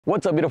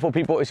What's up, beautiful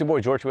people? It's your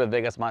boy George with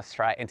Vegas Must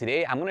Try, and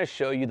today I'm going to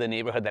show you the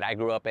neighborhood that I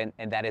grew up in,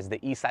 and that is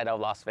the east side of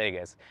Las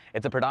Vegas.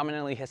 It's a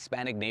predominantly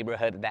Hispanic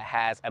neighborhood that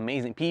has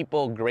amazing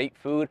people, great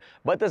food,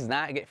 but does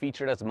not get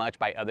featured as much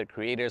by other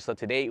creators. So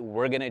today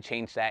we're going to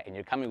change that, and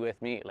you're coming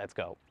with me. Let's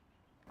go.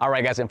 All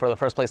right, guys, and for the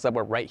first place up,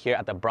 we're right here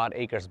at the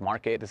Broadacres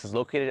Market. This is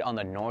located on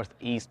the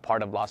northeast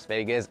part of Las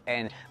Vegas,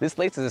 and this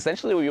place is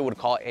essentially what you would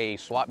call a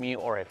swap meet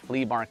or a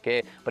flea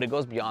market, but it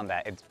goes beyond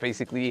that. It's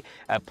basically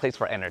a place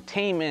for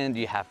entertainment.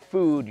 You have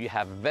food, you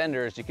have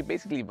vendors, you can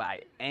basically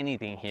buy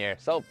anything here.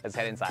 So let's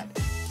head inside.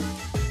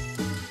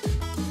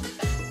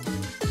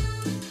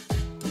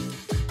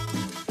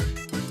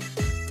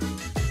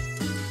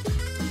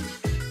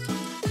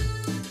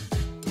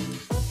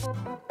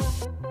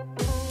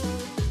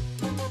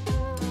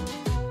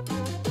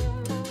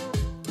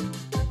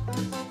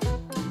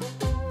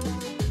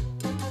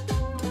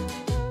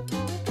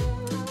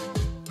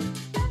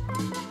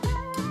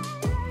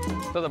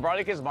 So the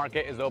Broadacres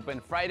Market is open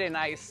Friday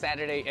night,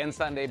 Saturday, and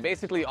Sunday,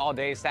 basically all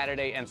day,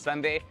 Saturday and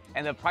Sunday.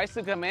 And the price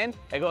to come in,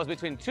 it goes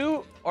between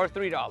 $2 or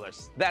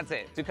 $3. That's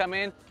it. To come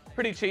in,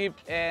 pretty cheap.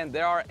 And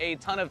there are a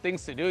ton of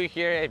things to do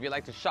here. If you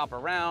like to shop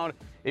around,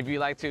 if you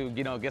like to,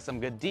 get some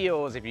good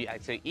deals, if you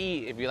like to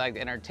eat, if you like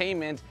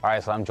entertainment. All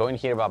right, so I'm joined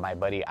here by my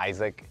buddy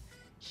Isaac.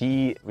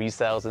 He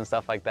resells and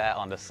stuff like that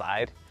on the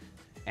side.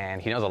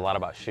 And he knows a lot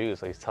about shoes,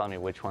 so he's telling me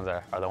which ones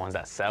are the ones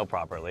that sell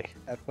properly.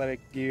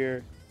 Athletic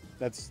gear.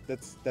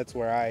 That's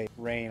where I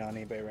reign on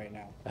eBay right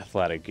now.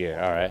 Athletic gear,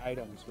 all right.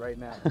 Items right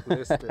now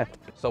listed.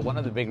 So one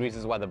of the big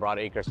reasons why the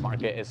Broadacres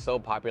Market is so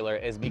popular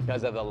is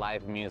because of the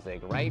live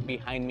music. Right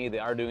behind me, they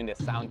are doing the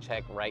sound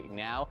check right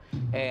now.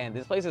 And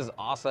this place is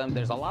awesome.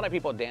 There's a lot of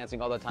people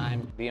dancing all the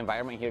time. The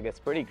environment here gets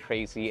pretty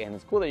crazy, and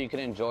it's cool that you can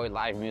enjoy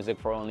live music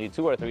for only $2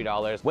 or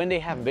 $3. When they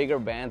have bigger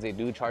bands, they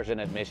do charge an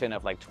admission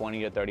of like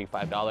 $20 to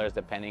 $35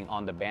 depending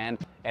on the band.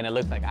 And it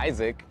looks like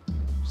Isaac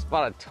just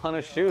bought a ton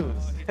of shoes.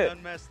 He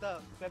done messed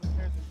up. 7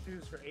 pairs of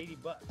shoes for 80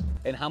 bucks.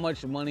 And how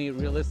much money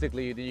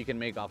realistically you think you can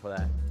make off of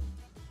that?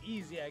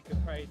 Easy, I could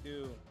probably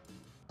do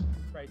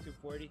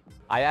 240.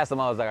 I asked him,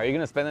 I was like, are you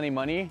gonna spend any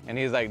money? And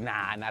he's like,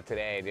 nah, not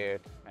today,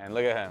 dude. And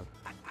look at him.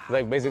 It's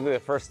like basically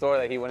the first store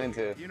that he went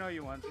into. You know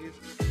you want these.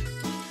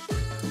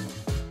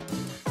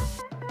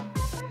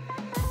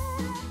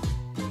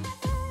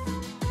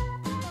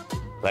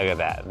 Look at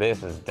that,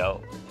 this is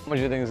dope. How much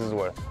do you think this is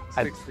worth?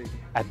 60.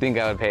 I think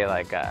I would pay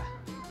like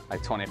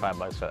 25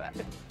 bucks for that.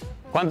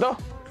 ¿Cuánto?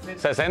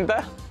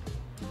 60?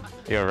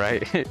 You're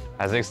right.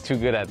 Isaac's too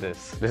good at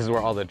this. This is where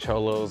all the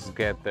cholos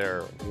get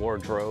their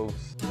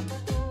wardrobes.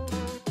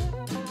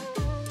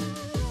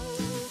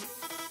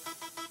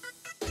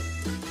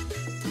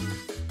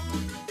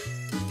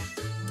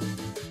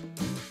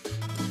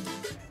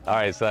 All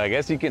right, so I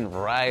guess you can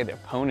ride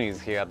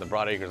ponies here at the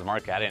Broadacres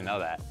Market. I didn't know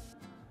that.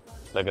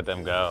 Look at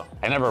them go.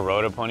 I never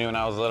rode a pony when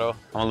I was little.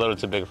 I'm a little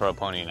too big for a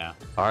pony now.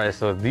 All right,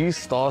 so these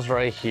stalls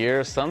right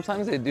here,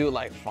 sometimes they do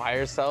like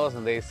fire sales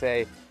and they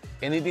say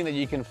anything that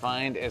you can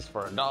find is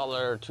for $1,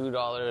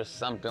 $2,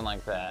 something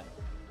like that.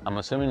 I'm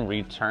assuming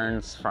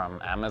returns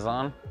from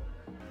Amazon.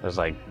 There's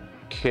like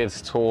kids'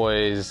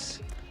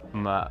 toys,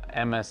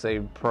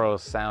 MSA Pro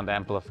sound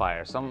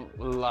amplifier,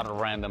 a lot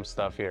of random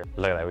stuff here.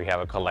 Look at that, we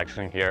have a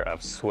collection here of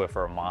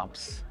Swiffer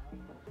mops.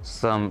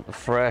 Some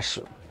fresh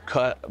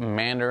cut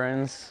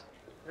mandarins.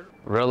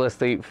 Real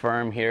estate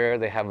firm here.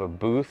 They have a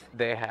booth.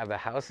 They have the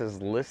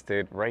houses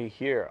listed right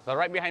here. So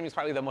right behind me is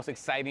probably the most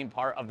exciting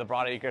part of the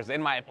Broadacres,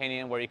 in my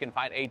opinion, where you can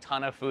find a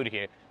ton of food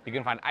here. You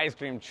can find ice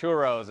cream,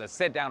 churros, a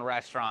sit-down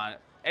restaurant.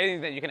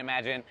 Anything that you can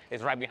imagine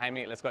is right behind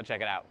me. Let's go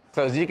check it out.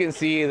 So as you can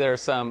see,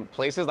 there's some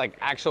places like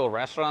actual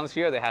restaurants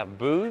here. They have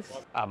booths,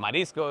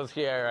 mariscos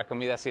here,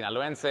 comida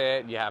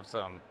sinaloense. You have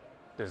some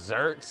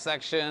dessert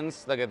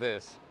sections. Look at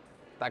this.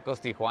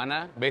 Tacos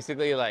Tijuana,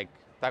 basically like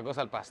tacos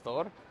al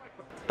pastor.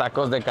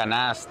 Tacos de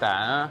canasta,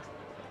 huh?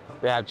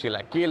 They have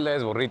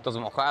chilaquiles, burritos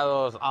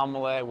mojados,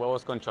 omelette,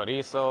 huevos con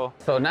chorizo.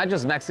 So not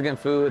just Mexican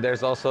food,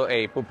 there's also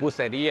a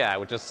pupuseria,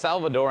 which is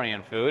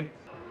Salvadorian food.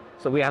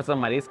 So we have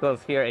some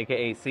mariscos here,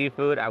 AKA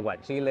seafood,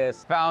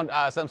 aguachiles. Found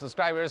some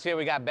subscribers here.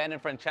 We got Ben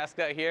and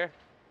Francesca here.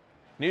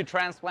 New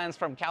transplants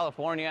from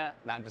California.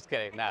 No, I'm just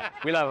kidding. No,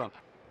 we love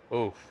them.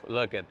 Oof,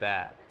 look at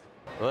that.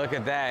 Look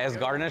at that. It's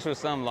garnished with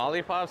some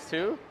lollipops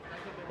too.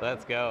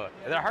 Let's go.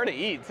 They're hard to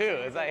eat too.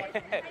 It's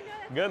like,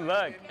 good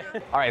luck.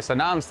 All right, so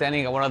now I'm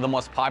standing at one of the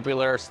most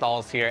popular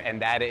stalls here,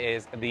 and that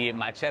is the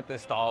machete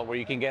stall, where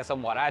you can get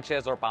some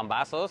huaraches or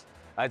pambazos.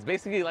 It's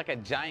basically like a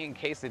giant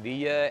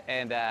quesadilla,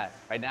 and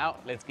right now,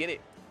 let's get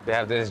it. They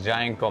have this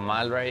giant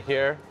comal right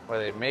here where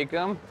they make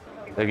them.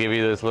 They give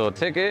you this little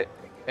ticket,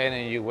 and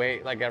then you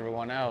wait like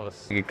everyone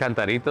else. You get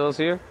cantaritos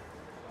here.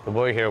 The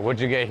boy here, what'd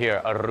you get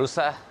here? A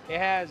rusa? It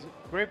has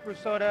grapefruit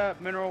soda,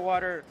 mineral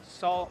water,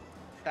 salt,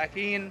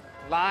 tajin,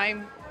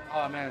 lime.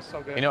 Oh man, it's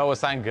so good. You know what would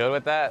sound good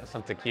with that?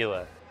 Some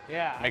tequila.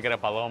 Yeah. Make it a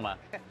paloma.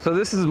 So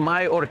this is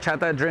my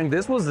horchata drink.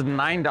 This was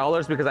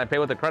 $9 because I paid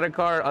with a credit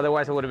card.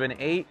 Otherwise it would have been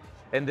 $8.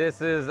 And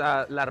this is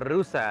La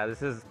Rusa.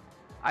 This is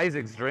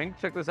Isaac's drink.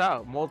 Check this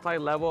out.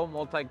 Multi-level,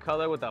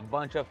 multi-color with a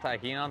bunch of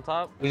tahini on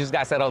top. We just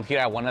got settled here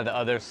at one of the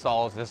other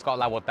stalls. This is called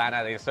La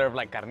Botana. They serve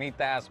like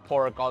carnitas,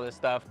 pork, all this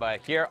stuff.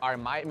 But here are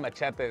my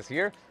machetes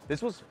here.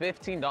 This was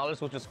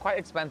 $15, which is quite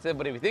expensive.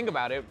 But if you think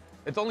about it,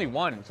 it's only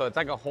one. So it's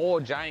like a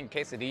whole giant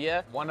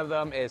quesadilla. One of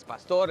them is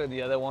pastor and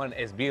the other one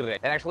is birria.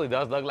 It actually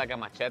does look like a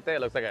machete. It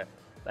looks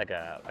like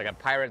a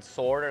pirate's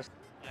sword or something.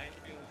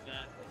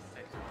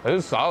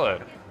 This is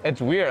solid.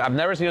 It's weird. I've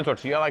never seen a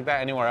tortilla like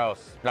that anywhere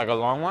else. Like a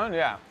long one,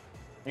 yeah.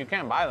 You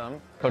can't buy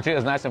them. Tortilla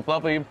is nice and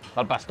fluffy.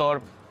 El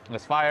pastor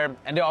is fire.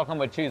 And they all come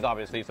with cheese,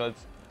 obviously. So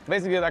it's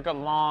basically like a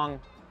long,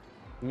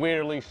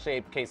 weirdly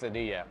shaped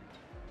quesadilla.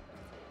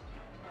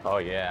 Oh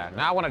yeah.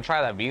 Now I want to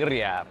try the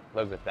birria.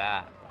 Look at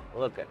that.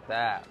 Look at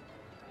that.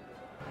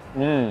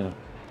 I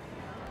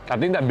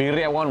think the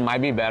birria one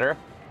might be better.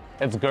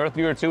 It's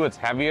girthier too. It's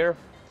heavier.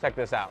 Check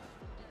this out.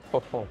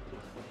 Oh,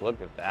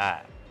 look at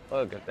that.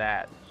 Look at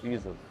that.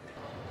 Jesus.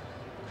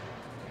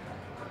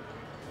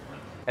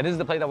 And this is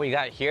the plate that we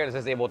got here. This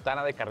is a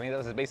botana de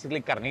carnitas. It's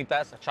basically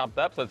carnitas chopped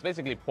up. So it's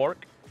basically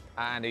pork.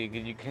 And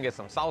you can get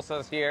some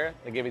salsas here.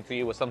 They give it to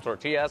you with some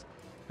tortillas.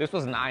 This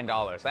was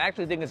 $9. I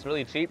actually think it's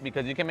really cheap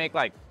because you can make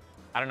like,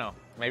 I don't know,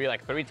 maybe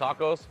like 3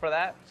 tacos for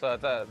that. So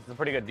it's a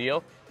pretty good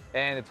deal.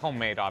 And it's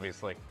homemade,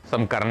 obviously.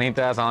 Some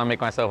carnitas. I'm gonna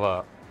make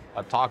myself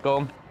a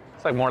taco.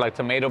 It's like more like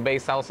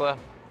tomato-based salsa.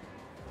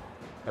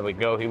 Here we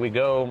go, here we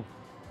go.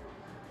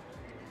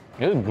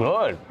 It's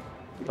good.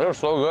 They're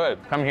so good.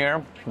 Come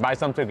here, buy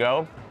some to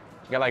go.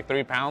 Get like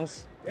 3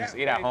 pounds. Yeah, just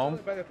eat at home.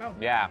 $8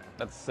 Yeah,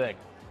 that's sick.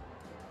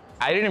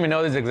 I didn't even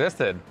know this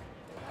existed.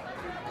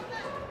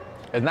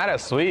 It's not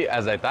as sweet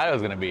as I thought it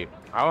was gonna be.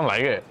 I don't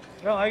like it.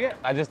 You don't like it?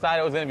 I just thought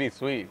it was gonna be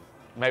sweet.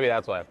 Maybe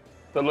that's why.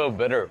 It's a little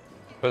bitter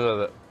because of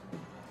the.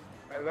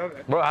 I love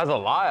it. Bro, it has a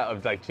lot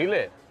of like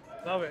chile.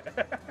 Love it.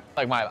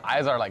 Like my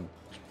eyes are like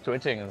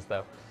twitching and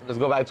stuff. Let's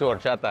go back to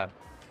horchata.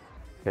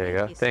 There you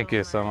go. Thank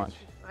you so much.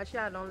 Watch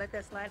out, don't let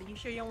that slide. Are you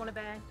sure you don't want a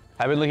bag?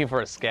 I've been looking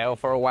for a scale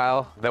for a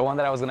while. The one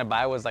that I was gonna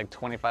buy was like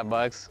 25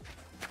 bucks.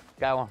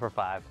 Got one for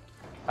 5.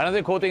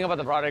 Another cool thing about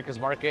the Broadacres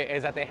Market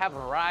is that they have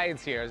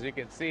rides here. As you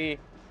can see,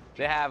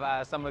 they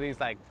have some of these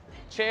like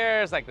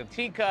chairs, like the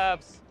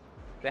teacups.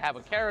 They have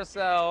a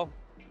carousel.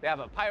 They have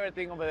a pirate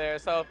thing over there.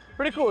 So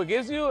pretty cool. It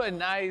gives you a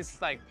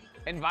nice like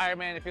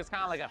environment. It feels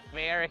kind of like a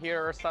fair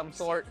here or some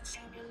sort.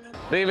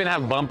 They even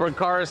have bumper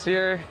cars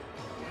here.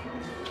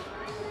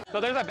 So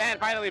there's a band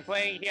finally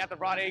playing here at the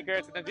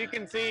Broadacres, and as you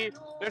can see,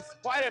 there's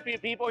quite a few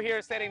people here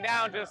sitting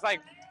down, just like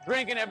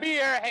drinking a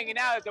beer, hanging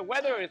out. The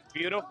weather is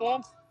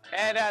beautiful,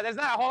 and there's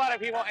not a whole lot of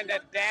people in the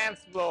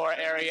dance floor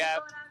area.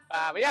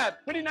 But yeah,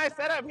 pretty nice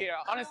setup here.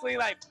 Honestly,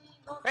 like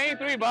paying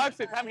 $3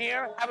 to come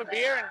here, have a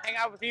beer, and hang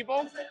out with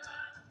people,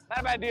 not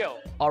a bad deal.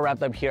 All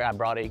wrapped up here at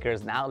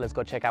Broadacres. Now let's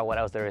go check out what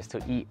else there is to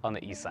eat on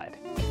the east side.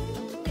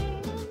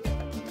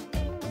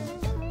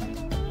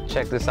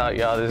 Check this out,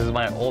 y'all. This is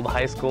my old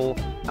high school,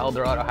 El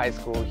Dorado High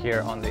School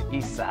here on the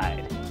east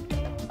side.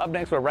 Up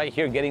next, we're right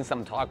here getting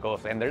some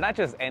tacos, and they're not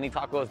just any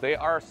tacos. They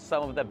are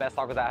some of the best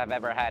tacos I have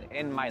ever had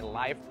in my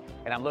life,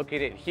 and I'm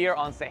located here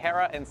on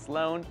Sahara and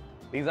Sloan.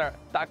 These are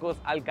tacos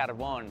al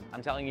carbon.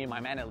 I'm telling you, my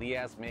man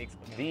Elias makes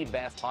the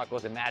best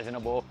tacos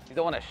imaginable. He's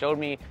the one that showed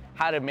me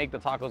how to make the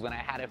tacos when I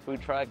had a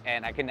food truck,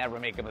 and I could never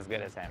make them as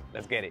good as him.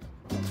 Let's get it.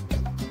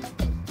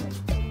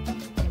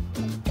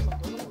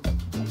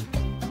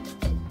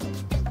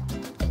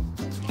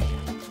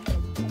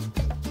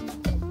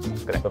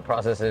 The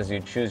process is you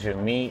choose your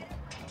meat.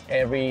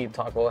 Every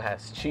taco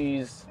has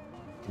cheese,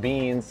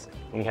 beans.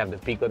 You have the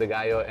pico de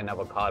gallo and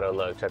avocado.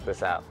 Look, check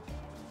this out.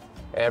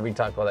 Every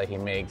taco that he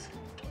makes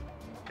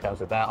comes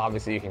with that.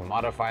 Obviously, you can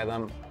modify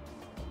them.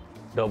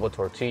 Double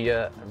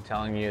tortilla. I'm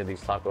telling you,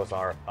 these tacos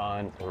are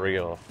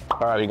unreal. All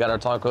right, we got our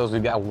tacos. We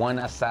got one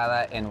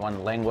asada and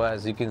one lengua.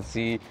 As you can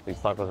see, these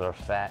tacos are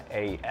fat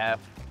AF.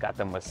 Got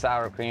them with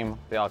sour cream.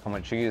 They all come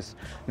with cheese.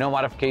 No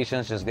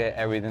modifications, just get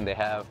everything they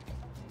have.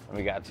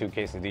 We got 2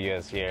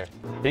 quesadillas here.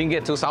 You can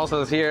get 2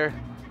 salsas here,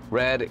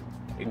 red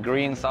and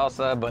green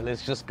salsa, but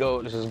let's just go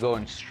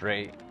in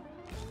straight.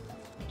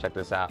 Check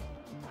this out.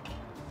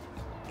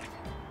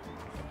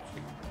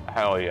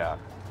 Hell yeah.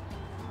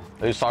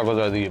 These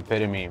tacos are the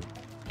epitome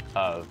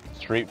of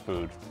street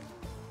food.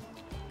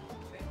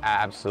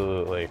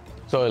 Absolutely.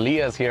 So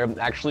Elias here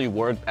actually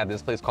worked at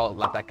this place called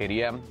La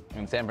Taqueria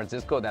in San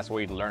Francisco. That's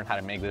where he learned how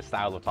to make this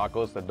style of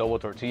tacos, the double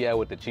tortilla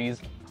with the cheese.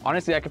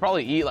 Honestly, I could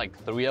probably eat like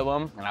 3 of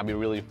them and I'd be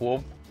really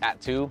full. At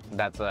 2,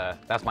 that's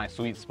my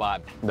sweet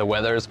spot. The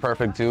weather is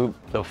perfect too.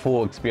 The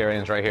full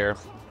experience right here.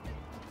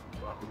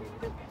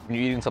 When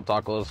you're eating some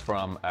tacos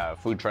from a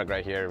food truck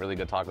right here, really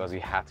good tacos, you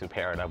have to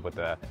pair it up with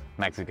the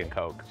Mexican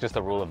Coke. Just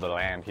the rule of the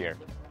land here.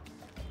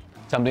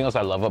 Something else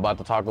I love about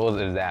the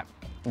tacos is that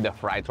the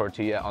fried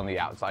tortilla on the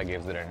outside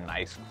gives it a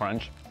nice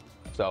crunch.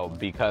 So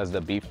because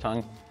the beef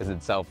tongue is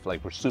itself like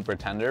super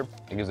tender,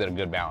 it gives it a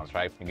good balance,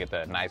 right? You get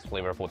the nice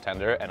flavorful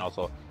tender and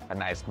also a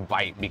nice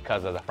bite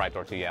because of the fried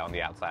tortilla on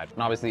the outside.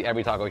 And obviously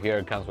every taco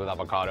here comes with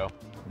avocado.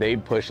 They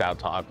push out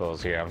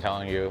tacos here, I'm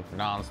telling you,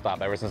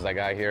 non-stop. Ever since I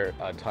got here,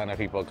 a ton of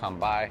people come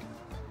by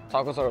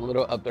Tacos are a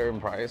little up there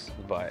in price,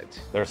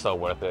 but they're so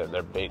worth it.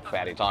 They're big,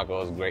 fatty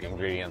tacos, great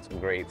ingredients,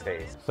 great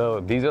taste. So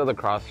these are the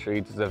cross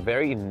streets. It's a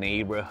very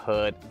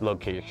neighborhood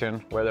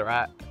location where they're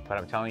at. But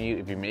I'm telling you,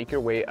 if you make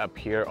your way up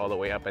here, all the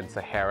way up in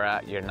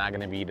Sahara, you're not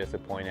gonna be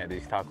disappointed.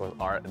 These tacos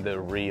are the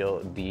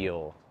real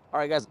deal. All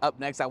right, guys, up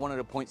next, I wanted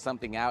to point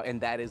something out, and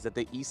that is that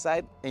the East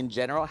Side, in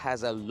general,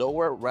 has a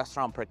lower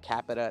restaurant per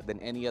capita than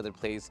any other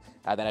place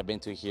that I've been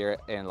to here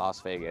in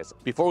Las Vegas.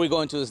 Before we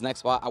go into this next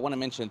spot, I want to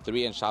mention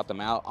 3 and shout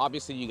them out.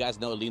 Obviously, you guys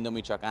know Lindo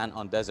Michoacan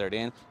on Desert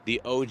Inn, the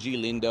OG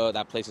Lindo.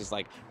 That place is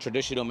like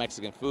traditional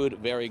Mexican food,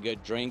 very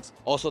good drinks.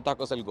 Also,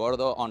 Tacos El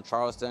Gordo on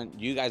Charleston.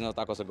 You guys know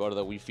Tacos El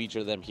Gordo. We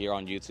feature them here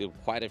on YouTube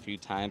quite a few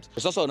times.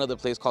 There's also another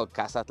place called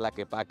Casa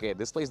Tlaquepaque.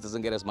 This place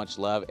doesn't get as much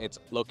love. It's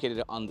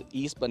located on the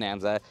East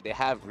Bonanza. They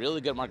have really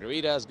good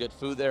margaritas, good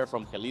food there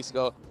from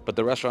Jalisco. But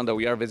the restaurant that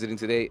we are visiting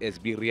today is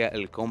Birria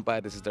El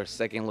Compa. This is their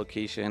second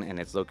location, and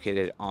it's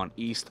located on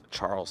East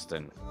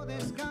Charleston.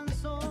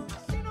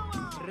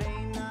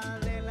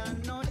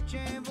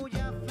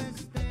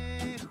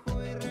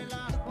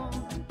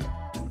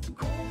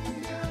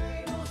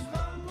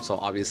 So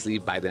obviously,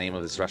 by the name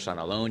of this restaurant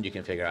alone, you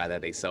can figure out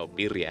that they sell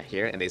birria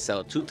here, and they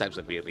sell 2 types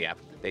of birria.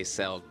 They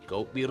sell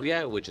goat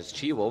birria, which is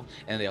chivo,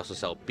 and they also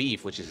sell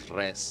beef, which is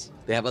res.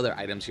 They have other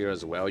items here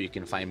as well. You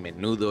can find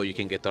menudo, you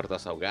can get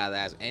tortas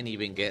ahogadas, and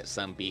even get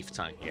some beef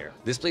tongue here.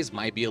 This place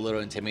might be a little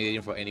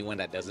intimidating for anyone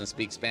that doesn't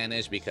speak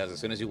Spanish, because as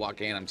soon as you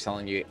walk in, I'm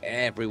telling you,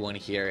 everyone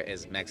here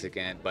is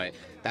Mexican, but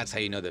that's how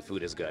you know the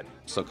food is good.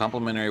 So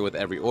complimentary with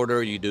every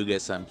order, you do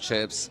get some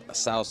chips,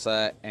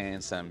 salsa,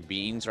 and some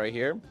beans right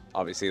here.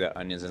 Obviously the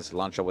onions and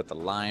cilantro with the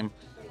lime.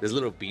 This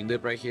little bean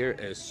dip right here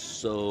is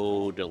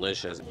so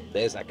delicious.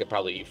 This I could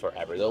probably eat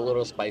forever. They're a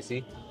little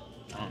spicy.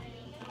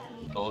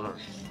 Those are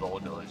so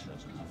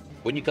delicious.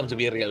 When you come to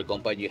Birria El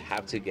Compa, you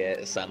have to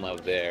get some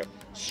of their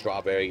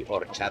strawberry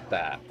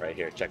horchata right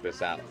here. Check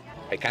this out.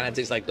 It kind of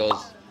tastes like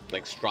those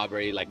like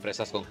strawberry, like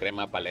fresas con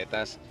crema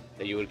paletas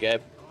that you would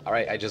get. All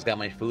right, I just got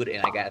my food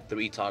and I got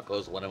 3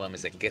 tacos. One of them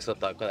is a queso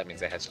taco, that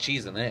means it has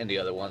cheese in it, and the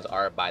other ones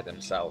are by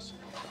themselves.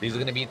 These are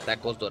gonna be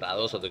tacos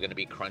dorados, so they're gonna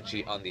be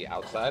crunchy on the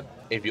outside.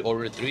 If you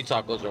order 3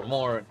 tacos or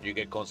more, you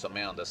get consomme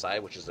on the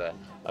side, which is a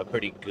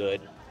pretty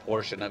good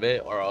portion of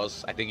it, or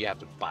else I think you have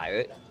to buy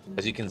it.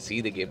 As you can see,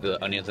 they give the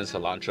onions and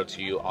cilantro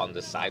to you on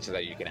the side so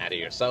that you can add it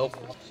yourself.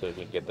 So you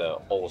can get the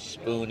whole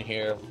spoon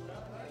here.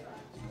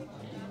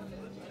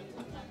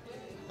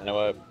 You know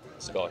what?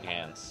 Let's go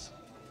hands.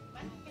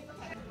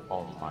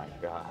 Oh my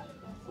God.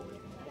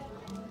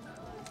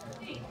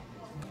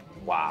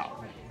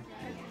 Wow.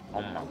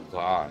 Oh my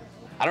God.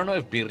 I don't know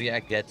if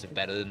birria gets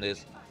better than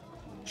this.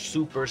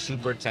 Super,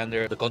 super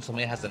tender. The consomme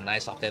has a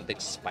nice, authentic,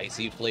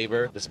 spicy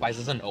flavor. The spice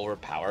doesn't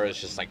overpower. It's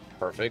just like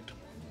perfect.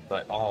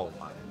 But oh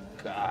my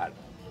God.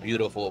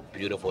 Beautiful,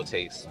 beautiful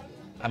taste.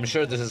 I'm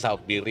sure this is how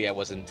birria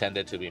was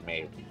intended to be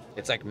made.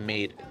 It's like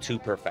made to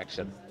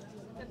perfection.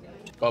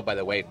 Oh, by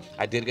the way,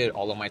 I did get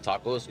all of my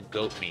tacos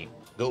goat meat.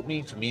 Goat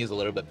meat to me is a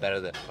little bit better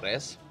than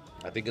res.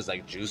 I think it's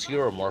like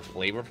juicier or more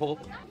flavorful.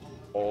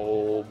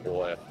 Oh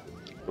boy.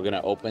 We're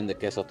gonna open the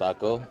queso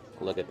taco.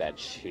 Look at that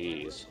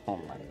cheese. Oh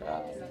my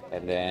God.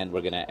 And then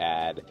we're gonna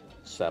add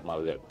some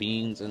of the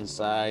beans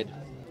inside.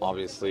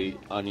 Obviously,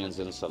 onions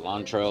and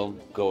cilantro.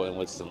 Go in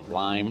with some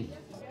lime.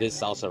 This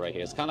salsa right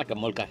here, it's kind of like a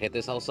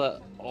molcajete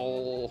salsa.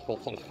 Oh.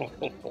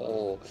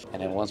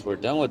 And then once we're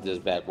done with this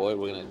bad boy,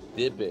 we're gonna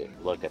dip it.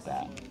 Look at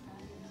that.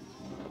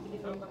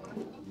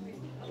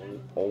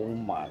 Oh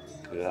my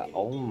God,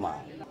 oh my.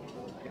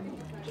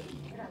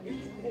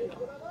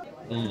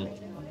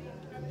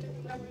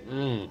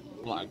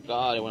 My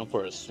God, I went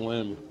for a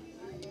swim.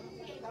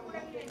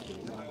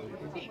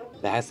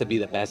 That has to be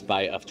the best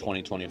bite of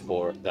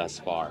 2024 thus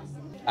far.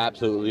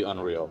 Absolutely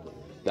unreal.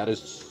 That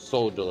is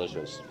so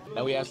delicious.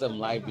 And we have some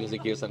live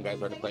music here. Some guys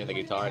started playing the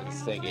guitar and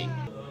singing.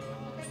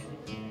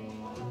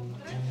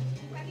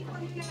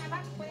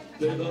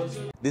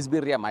 This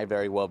birria might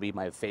very well be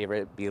my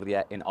favorite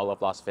birria in all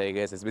of Las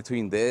Vegas. It's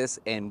between this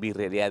and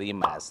Birria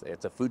Dimas.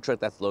 It's a food truck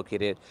that's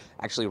located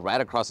actually right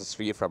across the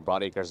street from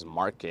Broadacres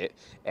Market.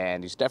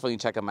 And you should definitely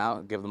check them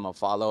out, give them a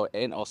follow.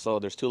 And also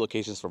there's 2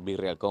 locations for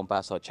Birria El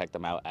Compa, so check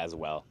them out as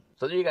well.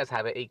 So there you guys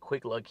have it, a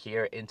quick look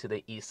here into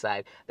the East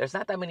Side. There's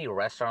not that many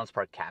restaurants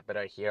per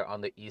capita here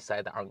on the East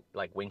Side that aren't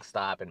like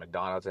Wingstop and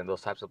McDonald's and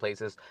those types of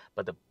places,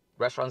 but the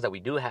restaurants that we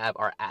do have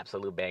are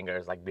absolute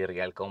bangers, like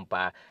Birria El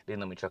Compa,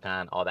 Lindo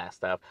Michoacan, all that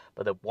stuff.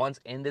 But the ones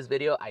in this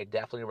video, I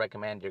definitely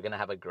recommend. You're gonna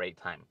have a great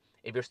time.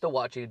 If you're still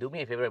watching, do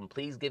me a favor and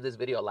please give this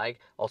video a like.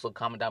 Also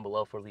comment down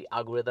below for the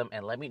algorithm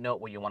and let me know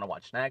what you want to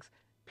watch next.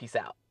 Peace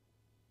out.